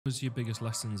What was your biggest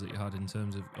lessons that you had in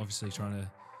terms of obviously trying to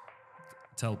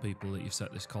tell people that you've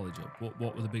set this college up?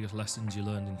 What were the biggest lessons you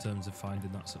learned in terms of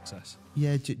finding that success?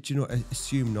 Yeah, do you know,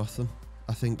 assume nothing,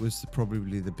 I think was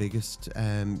probably the biggest.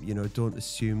 You know, don't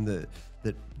assume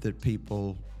that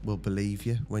people will believe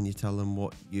you when you tell them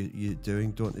what you're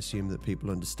doing. Don't assume that people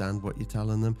understand what you're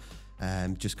telling them.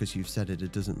 Just because you've said it,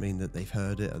 it doesn't mean that they've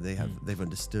heard it or they've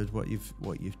understood what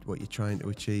you're trying to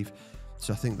achieve.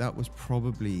 So I think that was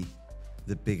probably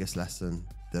the biggest lesson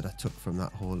that I took from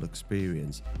that whole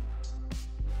experience.